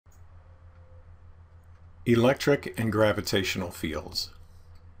Electric and gravitational fields.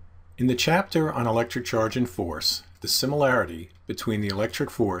 In the chapter on electric charge and force, the similarity between the electric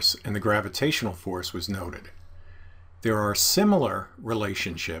force and the gravitational force was noted. There are similar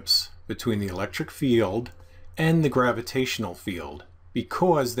relationships between the electric field and the gravitational field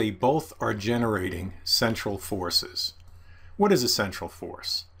because they both are generating central forces. What is a central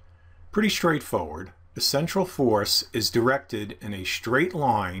force? Pretty straightforward. A central force is directed in a straight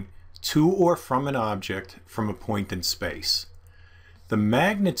line to or from an object from a point in space. The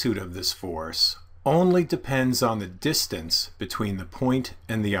magnitude of this force only depends on the distance between the point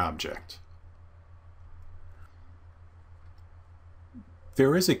and the object.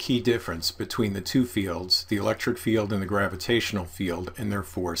 There is a key difference between the two fields, the electric field and the gravitational field, and their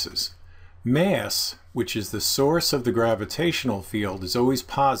forces. Mass, which is the source of the gravitational field, is always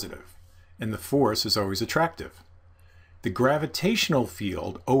positive, and the force is always attractive. The gravitational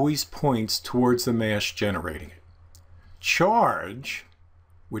field always points towards the mass generating it. Charge,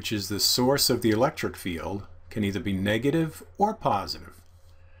 which is the source of the electric field, can either be negative or positive,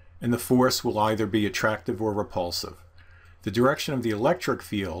 and the force will either be attractive or repulsive. The direction of the electric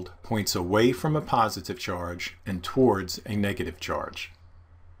field points away from a positive charge and towards a negative charge.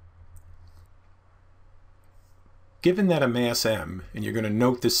 Given that a mass m, and you're going to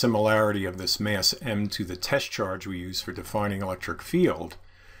note the similarity of this mass m to the test charge we use for defining electric field,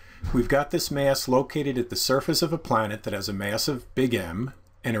 we've got this mass located at the surface of a planet that has a mass of big M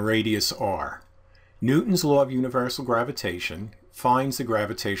and a radius r. Newton's law of universal gravitation finds the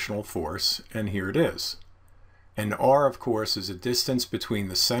gravitational force, and here it is. And r, of course, is a distance between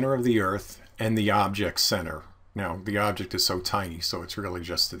the center of the Earth and the object's center. Now, the object is so tiny, so it's really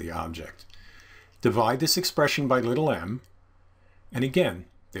just to the object. Divide this expression by little m, and again,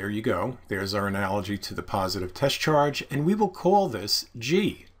 there you go. There's our analogy to the positive test charge, and we will call this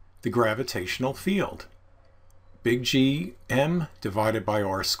G, the gravitational field. Big G m divided by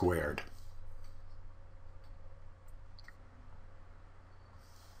r squared.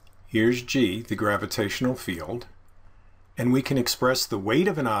 Here's G, the gravitational field, and we can express the weight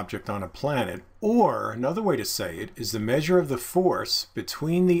of an object on a planet, or another way to say it is the measure of the force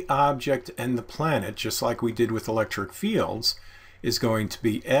between the object and the planet, just like we did with electric fields, is going to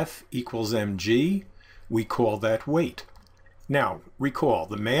be F equals mg. We call that weight. Now, recall,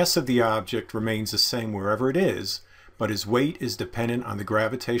 the mass of the object remains the same wherever it is, but his weight is dependent on the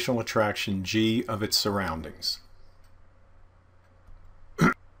gravitational attraction G of its surroundings.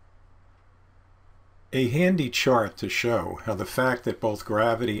 A handy chart to show how the fact that both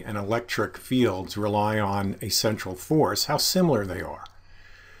gravity and electric fields rely on a central force, how similar they are.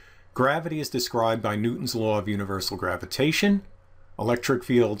 Gravity is described by Newton's law of universal gravitation, electric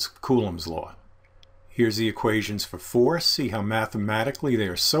fields, Coulomb's law. Here's the equations for force. See how mathematically they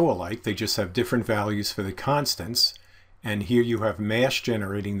are so alike, they just have different values for the constants. And here you have mass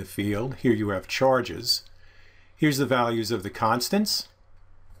generating the field, here you have charges. Here's the values of the constants.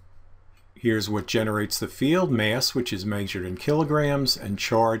 Here's what generates the field, mass, which is measured in kilograms, and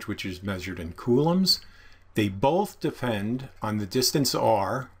charge, which is measured in coulombs. They both depend on the distance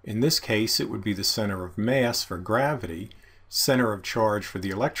r. In this case, it would be the center of mass for gravity, center of charge for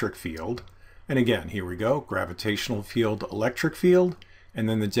the electric field. And again, here we go, gravitational field, electric field, and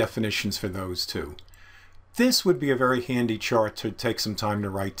then the definitions for those two. This would be a very handy chart to take some time to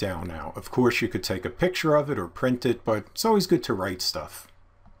write down now. Of course, you could take a picture of it or print it, but it's always good to write stuff.